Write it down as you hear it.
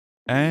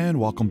And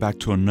welcome back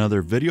to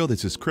another video.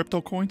 This is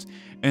Crypto Coins,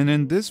 and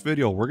in this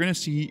video we're going to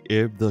see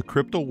if the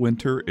crypto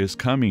winter is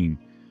coming.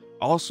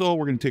 Also,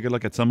 we're going to take a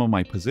look at some of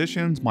my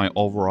positions, my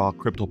overall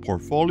crypto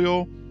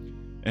portfolio,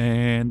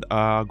 and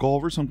go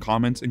over some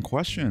comments and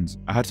questions.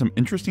 I had some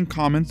interesting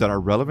comments that are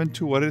relevant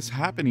to what is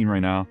happening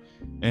right now,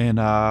 and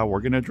we're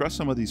going to address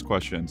some of these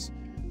questions.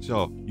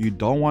 So you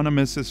don't want to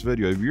miss this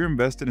video. If you're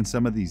invested in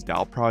some of these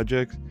DAO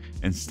projects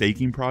and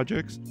staking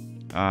projects,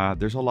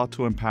 there's a lot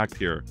to unpack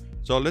here.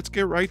 So let's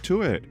get right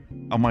to it.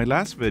 On my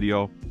last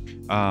video,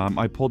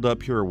 I pulled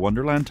up here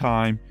Wonderland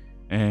Time,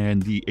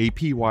 and the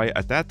APY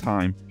at that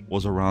time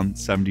was around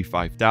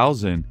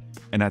 75,000.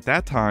 And at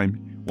that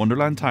time,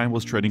 Wonderland Time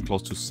was trading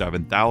close to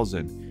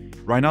 7,000.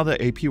 Right now, the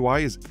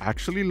APY is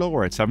actually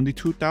lower at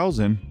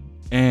 72,000,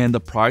 and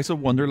the price of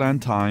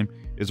Wonderland Time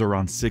is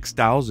around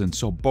 6,000.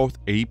 So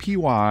both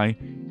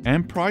APY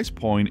and price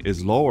point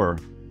is lower.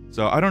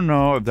 So I don't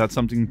know if that's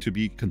something to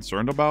be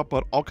concerned about,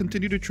 but I'll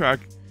continue to track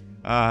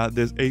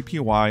this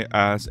APY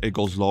as it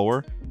goes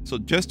lower, so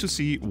just to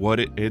see what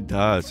it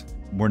does.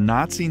 We're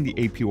not seeing the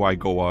APY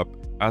go up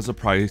as the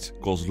price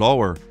goes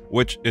lower,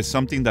 which is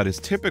something that is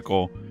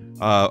typical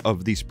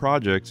of these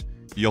projects.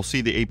 You'll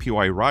see the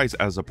APY rise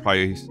as the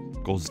price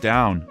goes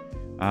down,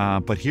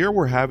 but here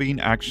we're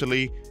having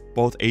actually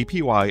both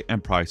APY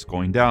and price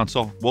going down.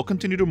 So we'll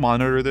continue to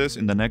monitor this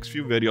in the next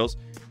few videos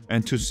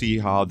and to see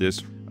how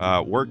this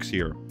works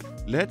here.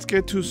 Let's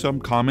get to some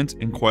comments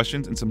and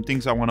questions and some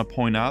things I want to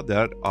point out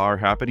that are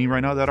happening right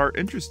now that are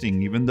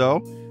interesting, even though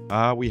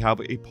we have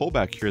a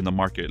pullback here in the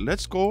market.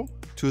 Let's go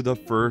to the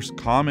first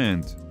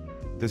comment.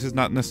 This is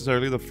not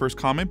necessarily the first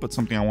comment, but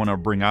something I want to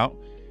bring out.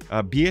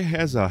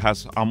 Bieheza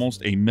has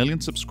almost 1 million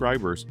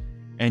subscribers,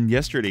 and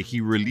yesterday he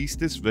released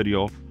this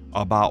video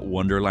about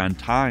Wonderland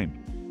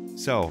Time.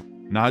 So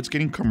now it's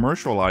getting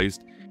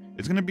commercialized.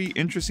 It's going to be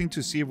interesting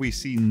to see if we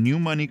see new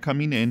money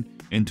coming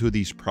into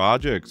these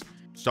projects.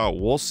 So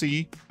we'll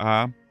see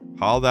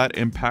how that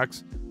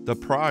impacts the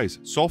price.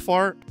 So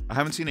far, I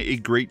haven't seen a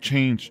great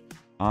change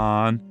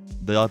on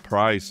the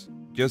price.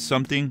 Just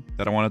something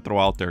that I want to throw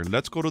out there.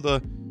 Let's go to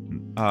the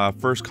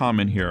first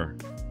comment here.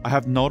 I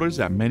have noticed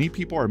that many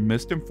people are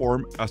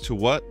misinformed as to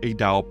what a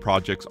DAO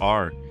projects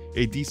are.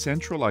 A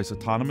decentralized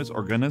autonomous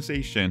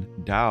organization,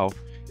 DAO,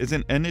 is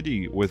an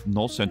entity with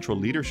no central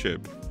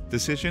leadership.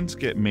 Decisions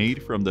get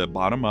made from the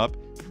bottom up,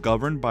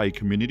 governed by a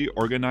community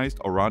organized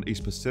around a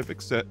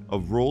specific set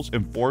of rules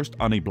enforced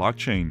on a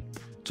blockchain.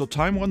 So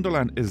Time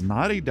Wonderland is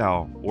not a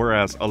DAO,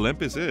 whereas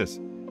Olympus is.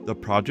 The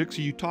projects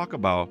you talk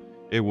about,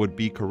 it would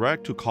be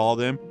correct to call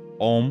them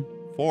OM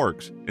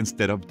forks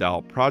instead of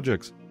DAO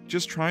projects.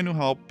 Just trying to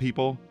help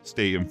people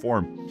stay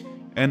informed.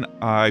 And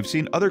I've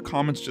seen other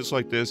comments just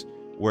like this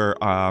where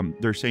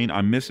they're saying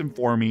I'm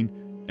misinforming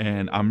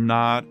and I'm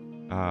not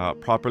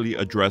properly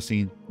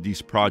addressing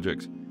these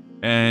projects.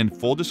 And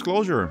full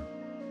disclosure,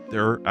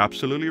 they're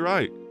absolutely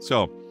right.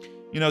 So,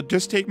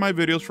 just take my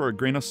videos for a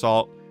grain of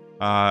salt.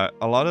 A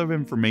lot of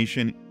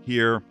information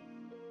here.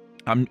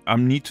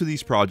 I'm new to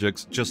these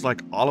projects, just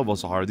like all of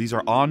us are. These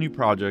are all new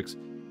projects,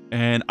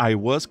 and I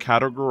was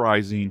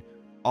categorizing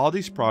all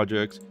these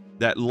projects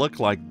that look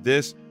like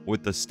this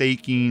with the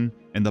staking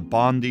and the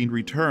bonding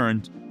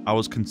returns. I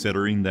was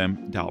considering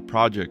them DAO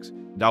projects.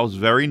 That was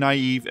very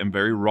naive and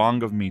very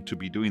wrong of me to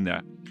be doing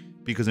that,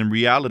 because in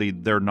reality,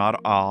 they're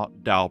not all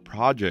DAO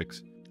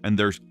projects. And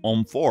there's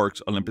OM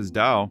forks, Olympus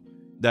DAO,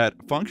 that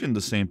function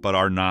the same but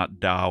are not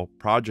DAO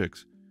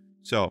projects.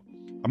 So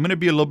I'm going to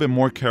be a little bit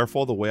more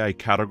careful the way I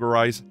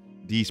categorize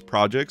these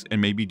projects and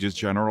maybe just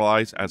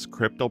generalize as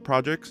crypto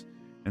projects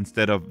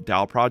instead of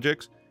DAO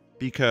projects,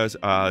 because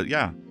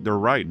yeah, they're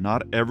right.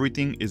 Not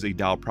everything is a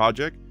DAO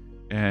project,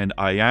 and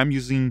I am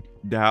using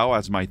DAO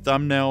as my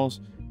thumbnails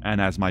and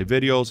as my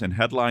videos and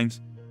headlines.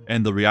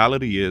 And the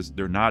reality is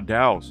they're not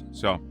DAOs.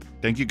 So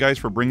thank you guys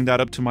for bringing that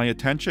up to my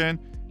attention.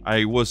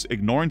 I was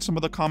ignoring some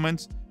of the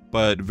comments,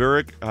 but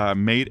Virik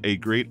made a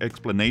great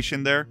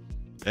explanation there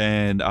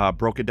and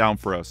broke it down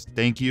for us.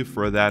 Thank you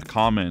for that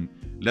comment.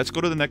 Let's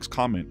go to the next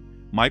comment.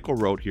 Michael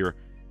wrote here,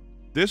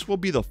 this will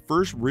be the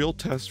first real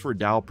test for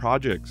DAO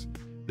projects.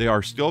 They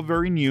are still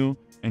very new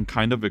and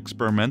kind of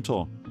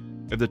experimental.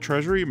 If the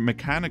treasury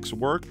mechanics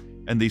work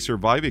and they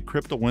survive a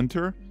crypto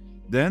winter,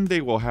 then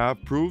they will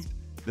have proved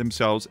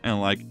themselves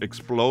and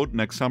explode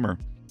next summer.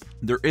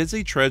 There is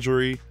a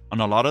treasury on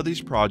a lot of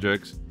these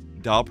projects,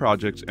 DAO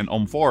projects and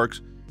OM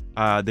forks.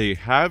 They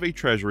have a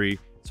treasury,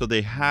 so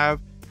they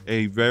have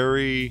a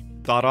very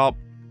thought out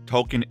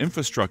token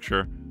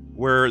infrastructure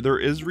where there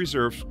is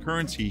reserve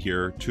currency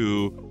here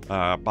to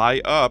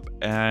buy up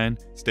and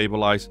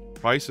stabilize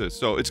prices.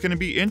 So it's going to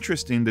be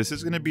interesting. This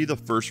is going to be the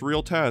first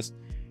real test,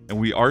 and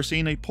we are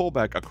seeing a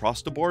pullback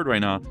across the board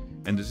right now,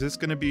 and this is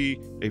going to be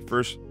a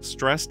first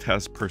stress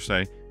test per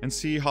se, and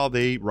see how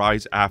they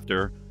rise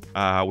after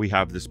we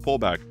have this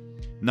pullback.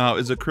 Now,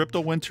 is a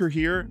crypto winter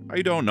here?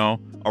 I don't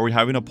know. Are we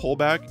having a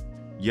pullback?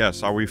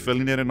 Yes. Are we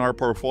feeling it in our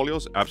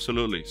portfolios?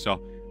 Absolutely.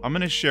 So I'm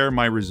going to share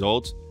my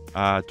results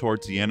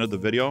towards the end of the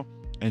video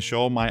and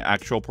show my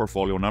actual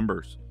portfolio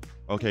numbers.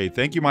 Okay,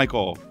 thank you,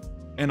 Michael.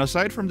 And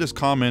aside from this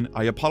comment,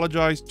 I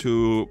apologize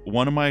to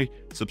one of my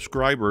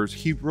subscribers.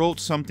 He wrote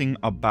something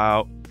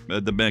about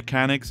the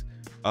mechanics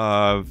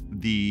of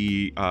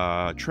the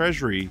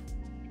treasury,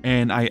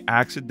 and I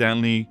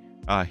accidentally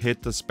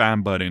hit the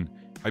spam button.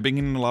 I've been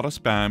getting a lot of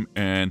spam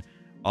and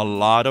a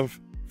lot of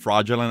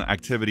fraudulent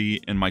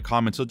activity in my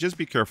comments, so just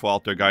be careful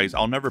out there, guys.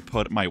 I'll never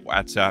put my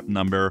WhatsApp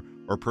number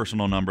or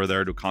personal number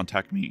there to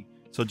contact me,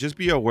 so just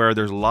be aware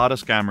there's a lot of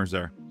scammers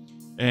there.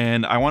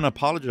 And I want to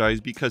apologize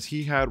because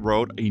he had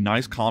wrote a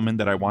nice comment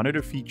that I wanted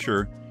to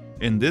feature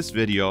in this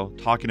video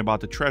talking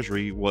about the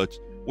treasury,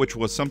 which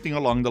was something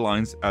along the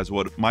lines as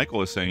what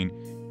Michael is saying,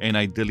 and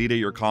I deleted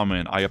your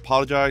comment. I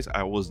apologize.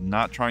 I was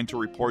not trying to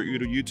report you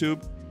to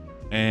YouTube,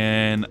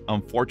 and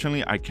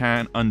unfortunately I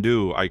can't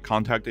undo. I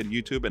contacted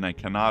YouTube and I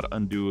cannot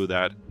undo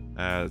that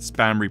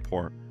spam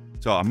report.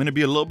 So I'm going to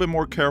be a little bit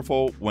more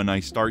careful when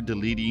I start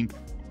reporting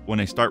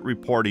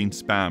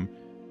spam.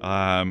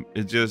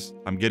 It's just,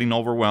 I'm getting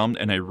overwhelmed,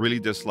 and I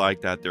really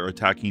dislike that they're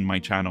attacking my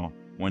channel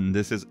when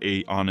this is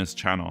a honest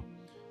channel.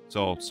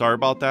 So sorry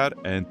about that,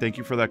 and thank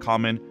you for that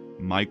comment,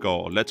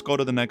 Michael. Let's go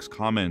to the next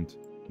comment.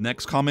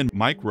 Next comment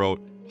Mike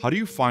wrote, how do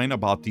you find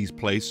about these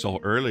plays so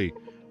early?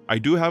 I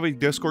do have a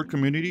Discord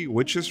community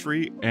which is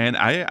free, and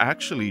I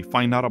actually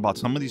find out about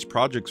some of these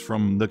projects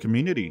from the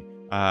community.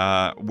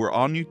 We're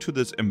all new to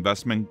this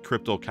investment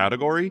crypto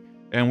category,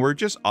 and we're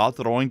just all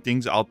throwing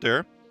things out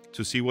there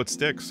to see what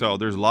sticks. So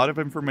there's a lot of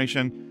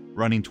information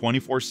running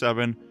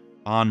 24/7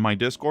 on my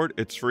Discord.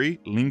 It's free.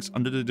 Links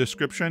under the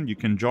description. You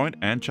can join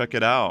and check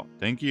it out.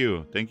 Thank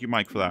you. Thank you,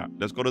 Mike, for that.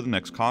 Let's go to the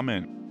next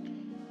comment.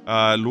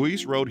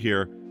 Luis wrote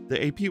here,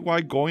 the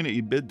APY going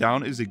a bit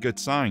down is a good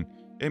sign.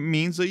 It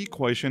means the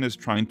equation is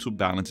trying to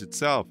balance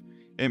itself.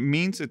 It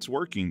means it's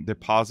working.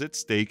 Deposit,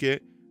 stake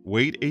it,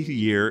 wait a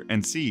year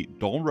and see.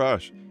 Don't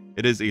rush.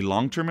 It is a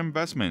long-term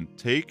investment.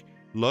 Take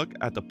a look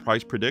at the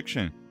price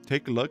prediction.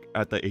 Take a look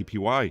at the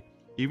APY.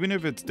 Even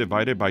if it's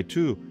divided by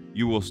 2,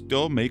 you will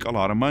still make a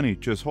lot of money.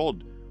 Just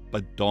hold,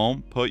 but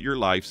don't put your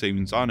life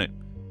savings on it.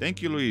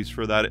 Thank you, Luis,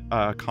 for that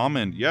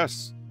comment.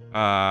 Yes,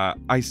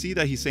 I see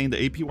that he's saying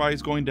the APY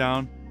is going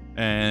down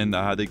and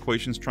the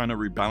equation is trying to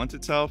rebalance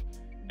itself.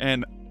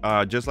 And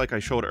just like I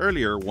showed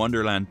earlier,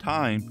 Wonderland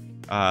Time,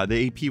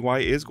 the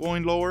APY is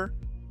going lower,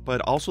 but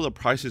also the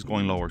price is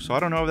going lower. So I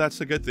don't know if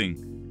that's a good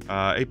thing.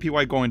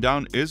 APY going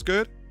down is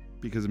good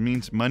because it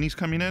means money's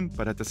coming in,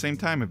 but at the same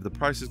time, if the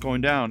price is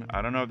going down,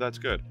 I don't know if that's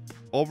good.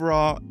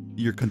 Overall,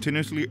 you're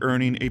continuously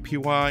earning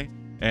APY,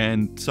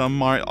 and some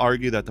might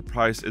argue that the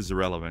price is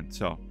irrelevant.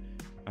 So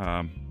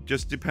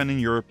just depending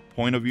your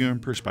point of view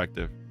and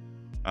perspective.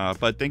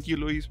 But thank you,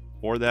 Luis,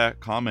 for that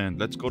comment.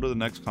 Let's go to the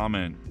next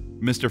comment.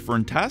 Mr.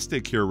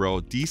 Fantastic here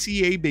wrote,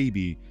 DCA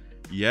baby.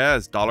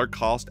 Yes, dollar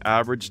cost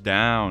average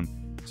down.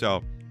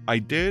 So I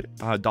did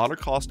dollar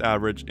cost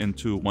average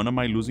into one of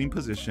my losing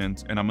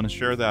positions, and I'm going to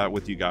share that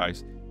with you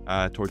guys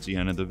towards the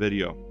end of the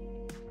video.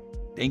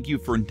 Thank you,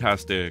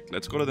 Fantastic.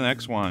 Let's go to the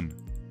next one.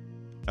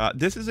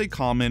 This is a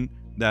comment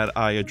that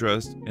I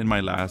addressed in my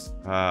last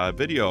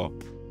video.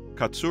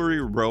 Katsuri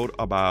wrote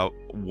about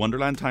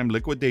Wonderland Time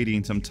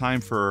liquidating some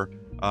time for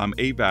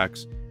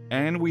AVAX,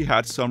 and we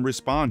had some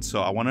response.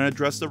 So I want to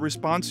address the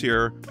response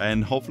here,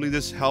 and hopefully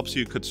this helps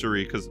you,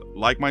 Katsuri, because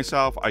like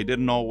myself, I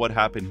didn't know what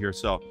happened here.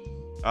 So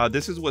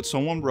this is what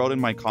someone wrote in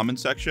my comment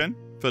section.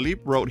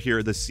 Philippe wrote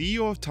here, the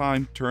CEO of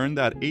Time turned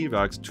that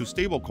AVAX to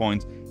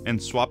stablecoins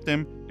and swapped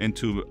them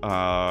into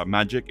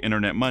Magic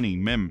Internet Money,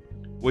 MIM,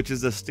 which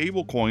is the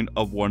stablecoin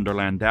of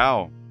Wonderland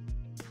DAO.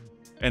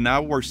 And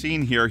now we're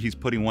seeing here he's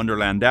putting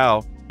Wonderland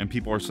DAO, and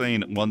people are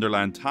saying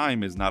Wonderland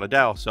Time is not a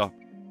DAO. So,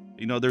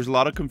 you know, there's a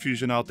lot of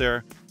confusion out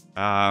there.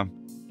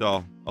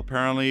 So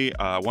apparently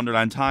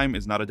Wonderland Time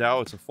is not a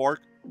DAO, it's a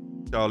fork.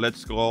 So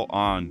let's go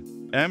on.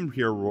 M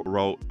here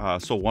wrote,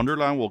 so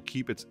Wonderland will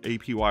keep its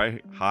APY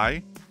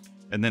high.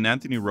 And then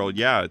Anthony wrote,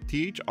 yeah,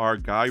 THR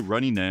guy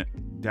running it,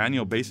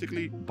 Daniel,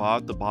 basically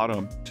bought the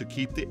bottom to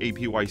keep the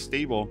APY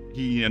stable.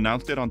 He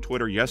announced it on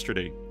Twitter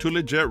yesterday. Too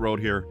Legit wrote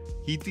here,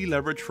 he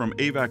deleveraged from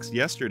AVAX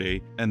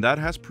yesterday, and that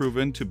has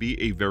proven to be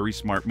a very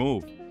smart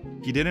move.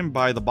 He didn't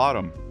buy the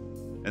bottom.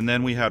 And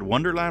then we had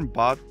Wonderland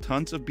bought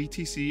tons of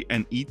BTC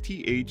and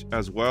ETH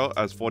as well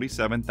as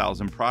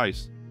 47,000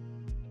 price.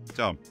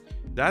 So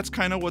that's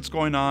kind of what's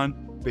going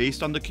on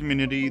based on the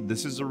community.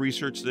 This is the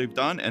research they've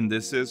done, and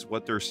this is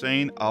what they're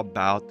saying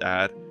about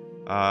that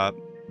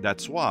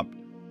swap.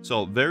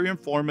 So very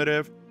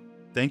informative.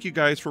 Thank you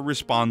guys for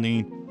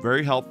responding.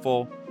 Very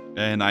helpful,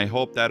 and I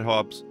hope that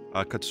helps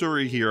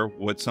Katsuri here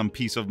with some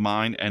peace of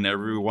mind and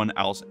everyone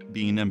else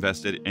being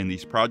invested in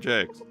these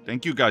projects.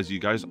 Thank you guys. You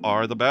guys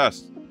are the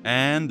best.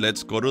 And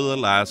let's go to the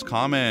last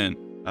comment.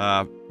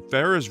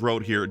 Ferris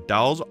wrote here,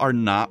 DAOs are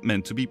not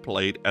meant to be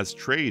played as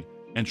trade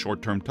and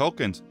short-term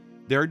tokens.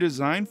 They're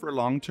designed for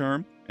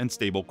long-term and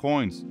stable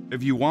coins.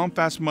 If you want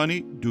fast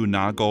money, do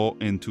not go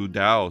into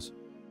DAOs.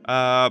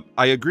 I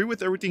agree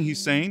with everything he's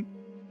saying,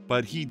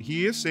 but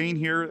he is saying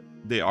here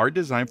they are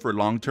designed for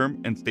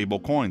long-term and stable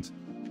coins.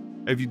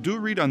 If you do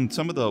read on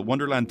some of the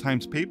Wonderland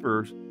Times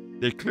papers,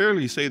 they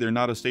clearly say they're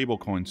not a stable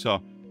coin.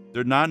 So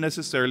They're not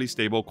necessarily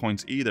stable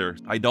coins either.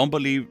 I don't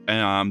believe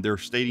they're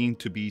stating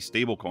to be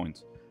stable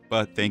coins.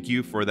 But thank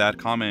you for that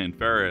comment,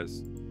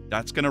 Ferris.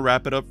 That's gonna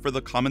wrap it up for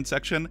the comment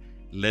section.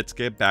 Let's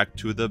get back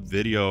to the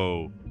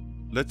video.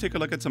 Let's take a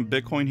look at some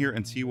Bitcoin here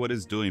and see what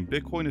it's doing.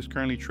 Bitcoin is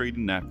currently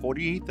trading at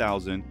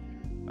 48,000.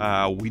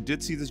 We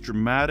did see this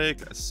dramatic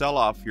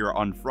sell-off here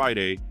on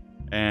Friday,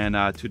 and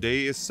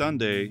today is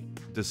Sunday,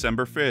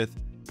 December 5th,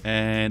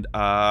 and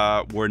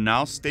we're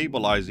now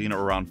stabilizing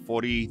around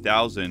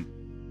 48,000.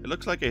 It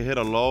looks like it hit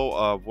a low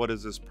of, what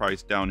is this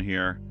price down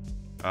here?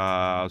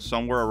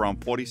 Somewhere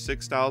around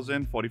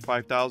 46,000,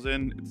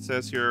 45,000. It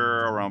says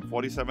here around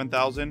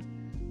 47,000.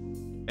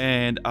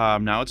 And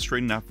now it's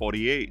trading at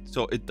 48.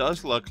 So it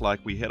does look like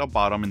we hit a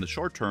bottom in the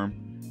short term,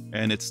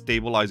 and it's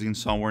stabilizing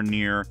somewhere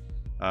near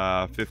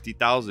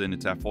 50,000.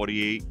 It's at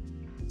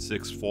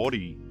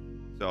 48,640.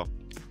 So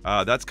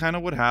that's kind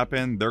of what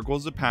happened. There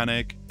goes the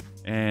panic.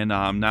 And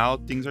now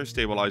things are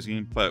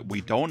stabilizing, but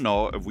we don't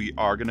know if we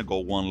are going to go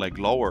one leg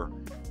lower.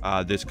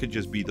 This could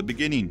just be the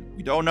beginning.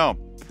 We don't know.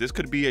 This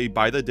could be a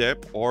buy the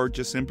dip or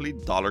just simply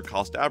dollar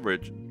cost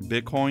average.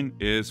 Bitcoin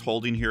is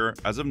holding here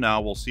as of now.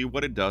 We'll see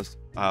what it does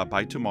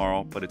by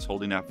tomorrow, but it's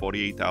holding at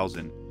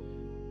 48,000.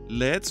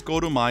 Let's go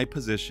to my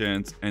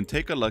positions and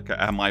take a look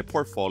at my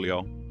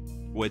portfolio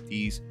with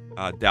these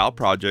DAO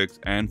projects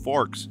and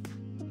forks.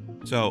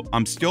 So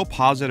I'm still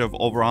positive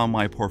overall on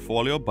my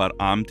portfolio, but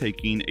I'm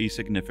taking a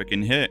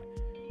significant hit.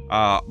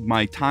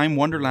 My Time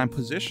Wonderland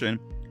position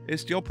is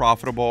still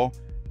profitable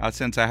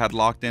since I had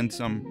locked in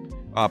some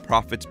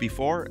profits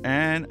before,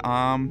 and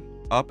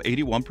up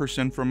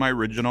 81% from my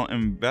original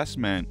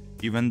investment,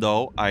 even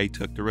though I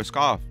took the risk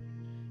off.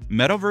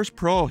 Metaverse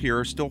Pro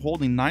here is still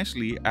holding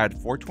nicely at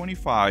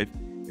 425.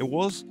 It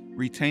was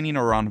retaining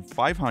around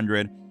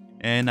 500,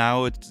 and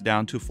now it's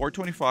down to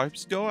 425,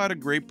 still at a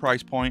great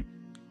price point.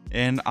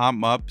 And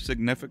I'm up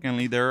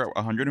significantly there,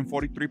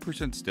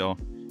 143% still.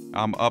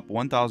 I'm up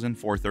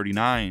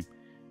 1,439.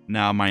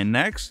 Now my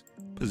next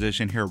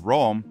position here,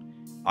 Rome,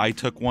 I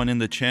took one in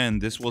the chin.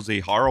 This was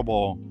a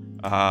horrible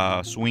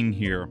swing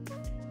here.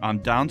 I'm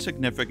down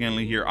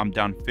significantly here. I'm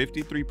down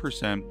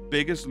 53%,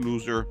 biggest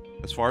loser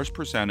as far as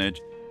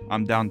percentage.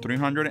 I'm down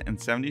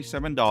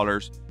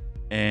 $377,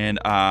 and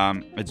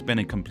it's been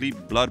a complete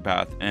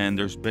bloodbath, and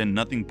there's been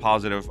nothing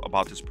positive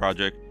about this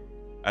project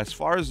as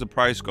far as the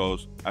price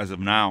goes as of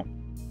now.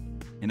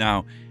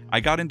 Now, I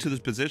got into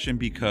this position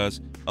because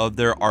of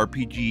their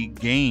RPG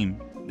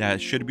game that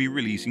should be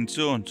releasing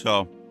soon.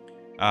 So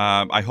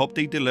I hope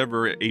they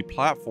deliver a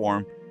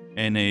platform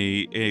and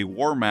a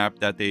war map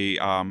that they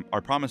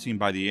are promising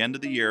by the end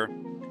of the year,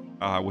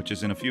 which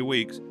is in a few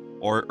weeks,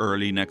 or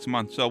early next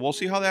month. So we'll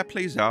see how that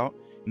plays out.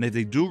 And if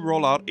they do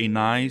roll out a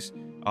nice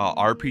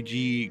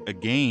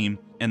RPG game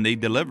and they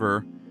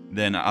deliver,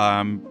 then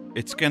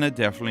it's gonna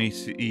definitely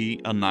see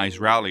a nice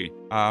rally.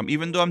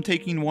 Even though I'm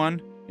taking one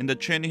in the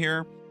chin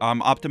here,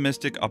 I'm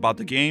optimistic about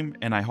the game,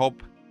 and I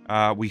hope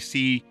we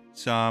see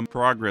some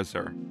progress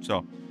there.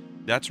 So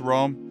that's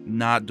Rome,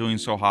 not doing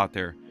so hot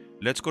there.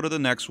 Let's go to the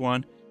next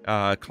one.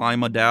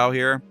 Climb a DAO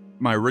here.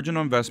 My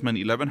original investment,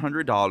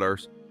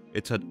 $1,100.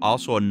 It's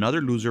also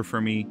another loser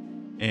for me,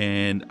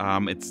 and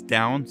it's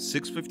down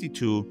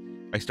 652.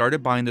 I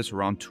started buying this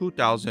around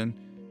 2,000,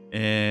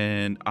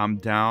 and I'm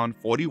down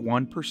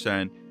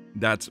 41%.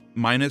 That's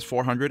minus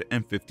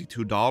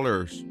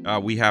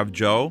 $452. We have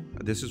Joe.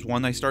 This is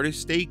one I started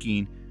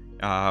staking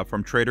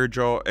from Trader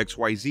Joe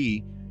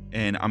XYZ,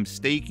 and I'm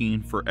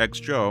staking for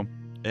XJoe,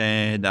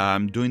 and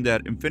I'm doing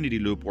that infinity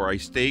loop where I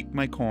stake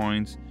my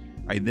coins,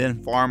 I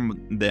then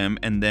farm them,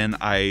 and then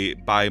I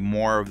buy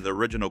more of the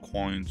original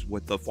coins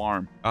with the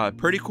farm.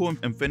 Pretty cool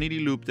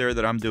infinity loop there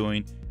that I'm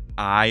doing.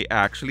 I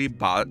actually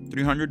bought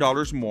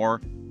 $300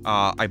 more.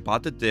 I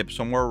bought the dip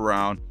somewhere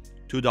around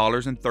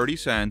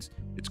 $2.30.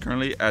 It's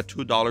currently at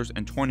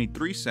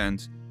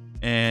 $2.23,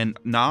 and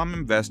now I'm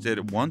invested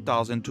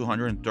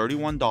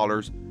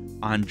 $1,231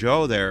 on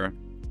Joe there,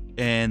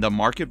 and the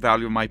market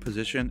value of my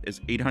position is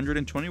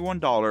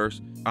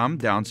 $821. I'm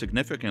down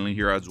significantly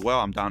here as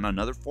well. I'm down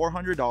another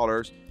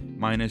 $400,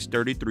 minus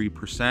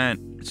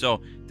 33%.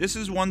 So this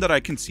is one that I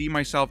can see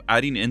myself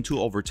adding into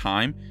over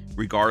time.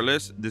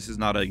 Regardless, this is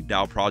not a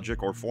DAO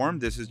project or form.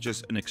 This is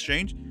just an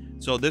exchange.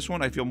 So this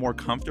one I feel more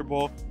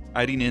comfortable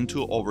adding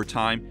into over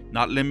time,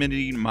 not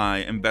limiting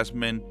my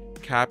investment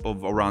cap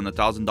of around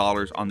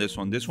 $1,000 on this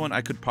one. This one I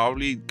could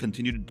probably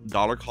continue to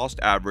dollar cost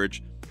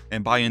average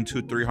and buy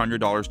into $300,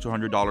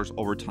 $200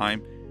 over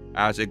time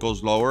as it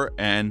goes lower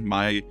and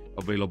my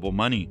available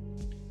money.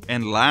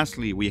 And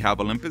lastly, we have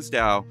Olympus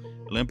DAO.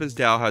 Olympus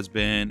DAO has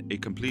been a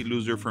complete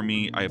loser for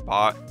me. I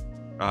bought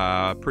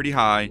pretty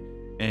high,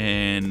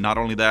 and not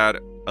only that,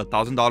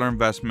 $1,000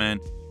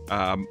 investment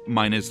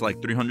minus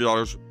like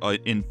 $300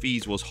 in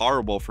fees was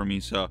horrible for me.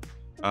 So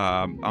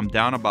I'm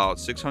down about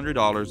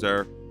 $600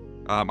 there.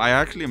 I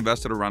actually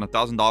invested around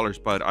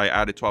 $1,000, but I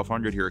added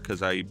 $1,200 here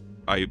because I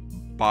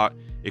bought.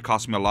 It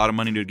cost me a lot of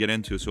money to get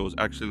into, so it was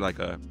actually like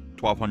a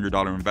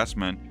 $1,200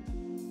 investment.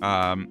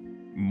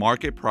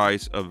 Market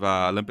price of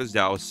Olympus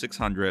DAO is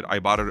 $600. I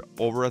bought it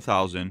over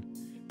 $1,000.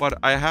 but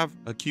I have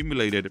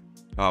accumulated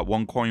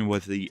one coin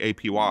with the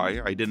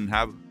APY.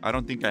 I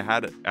don't think I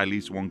had at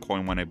least one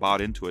coin when I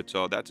bought into it,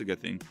 so that's a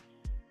good thing.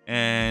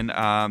 And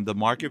the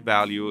market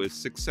value is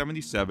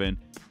 677.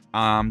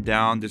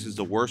 Down, this is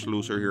the worst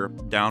loser here,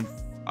 down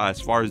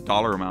as far as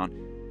dollar amount,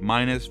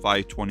 minus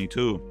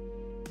 522.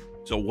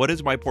 So what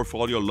does my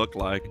portfolio look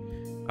like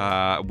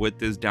with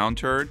this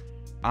downturn?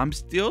 I'm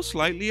still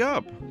slightly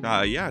up.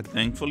 Yeah,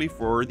 thankfully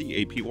for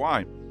the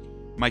APY.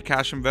 My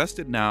cash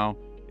invested now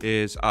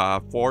is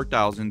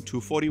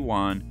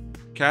 4,241.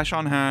 Cash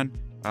on hand,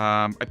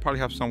 I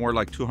probably have somewhere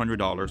like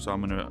 $200, so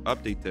I'm gonna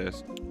update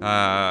this.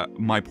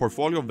 My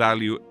portfolio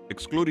value,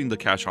 excluding the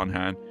cash on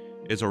hand,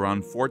 is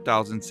around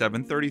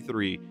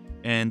 4,733,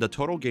 and the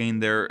total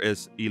gain there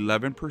is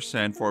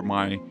 11% for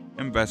my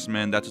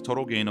investment. That's a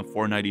total gain of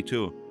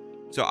 492.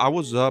 So I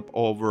was up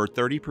over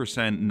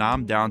 30%. Now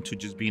I'm down to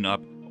just being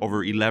up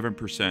over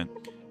 11%.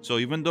 So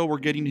even though we're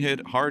getting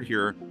hit hard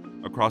here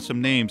across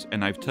some names,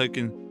 and I've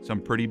taken some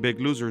pretty big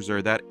losers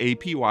there, that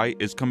APY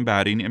is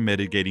combating and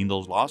mitigating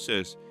those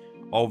losses.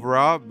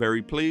 Overall,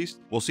 very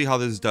pleased. We'll see how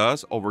this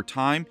does over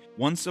time.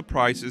 Once the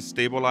prices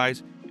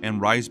stabilize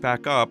and rise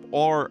back up,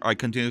 or I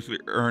continuously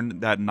earn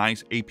that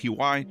nice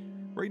APY,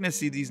 we're gonna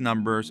see these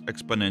numbers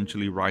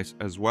exponentially rise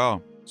as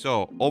well.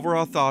 So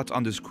overall thoughts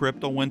on this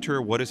crypto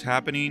winter. What is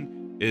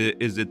happening?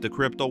 Is it the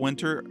crypto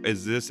winter?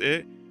 Is this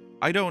it?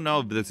 I don't know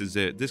if this is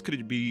it. This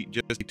could be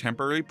just a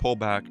temporary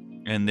pullback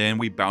and then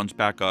we bounce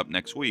back up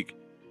next week.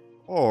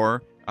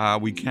 Or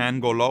we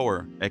can go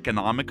lower.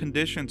 Economic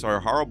conditions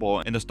are horrible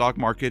and the stock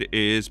market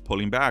is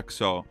pulling back.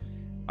 So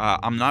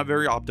I'm not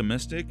very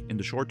optimistic in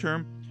the short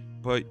term,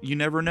 but you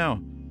never know.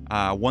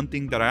 One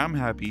thing that I am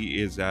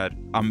happy is that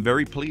I'm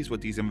very pleased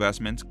with these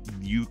investments.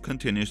 You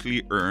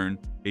continuously earn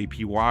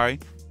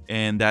APY,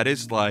 and that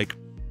is, like,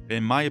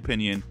 in my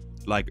opinion,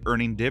 like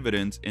earning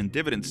dividends in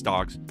dividend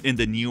stocks in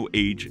the new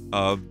age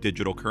of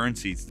digital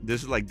currencies.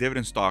 This is like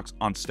dividend stocks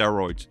on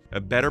steroids, a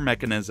better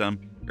mechanism,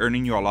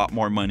 earning you a lot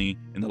more money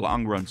in the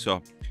long run.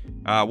 So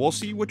we'll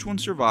see which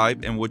ones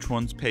survive and which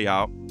ones pay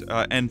out.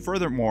 And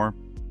furthermore,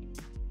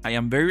 I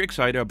am very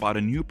excited about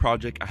a new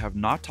project I have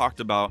not talked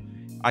about.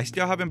 I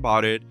still haven't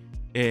bought it,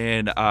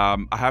 and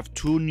I have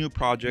 2 new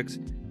projects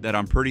that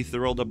I'm pretty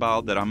thrilled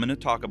about that I'm going to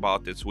talk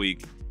about this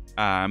week.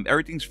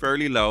 Everything's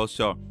fairly low,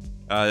 so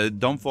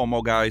don't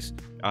FOMO, guys.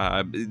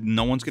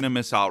 No one's going to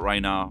miss out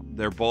right now.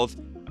 They're both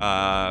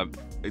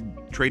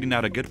trading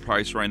at a good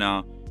price right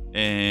now,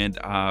 and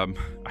I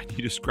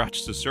need to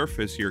scratch the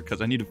surface here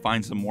because I need to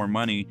find some more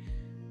money.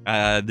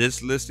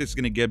 This list is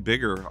going to get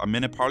bigger. I'm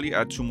going to probably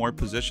add 2 more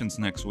positions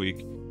next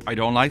week. I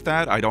don't like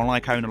that. I don't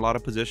like having a lot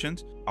of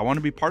positions. I want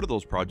to be part of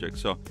those projects.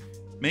 So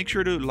make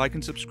sure to like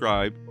and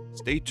subscribe.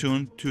 Stay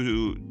tuned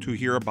to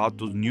hear about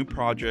those new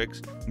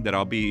projects that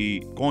I'll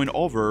be going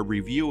over,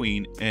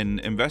 reviewing, and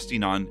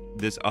investing on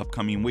this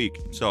upcoming week.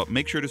 So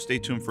make sure to stay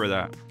tuned for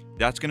that.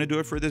 That's going to do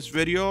it for this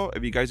video.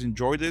 If you guys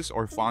enjoyed this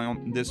or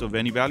found this of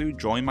any value,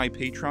 join my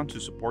Patreon to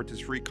support this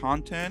free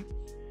content.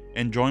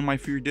 And join my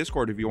free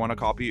Discord if you want a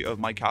copy of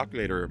my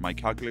calculator. My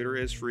calculator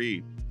is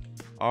free.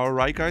 All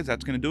right, guys,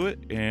 that's going to do it.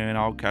 And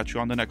I'll catch you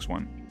on the next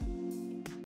one.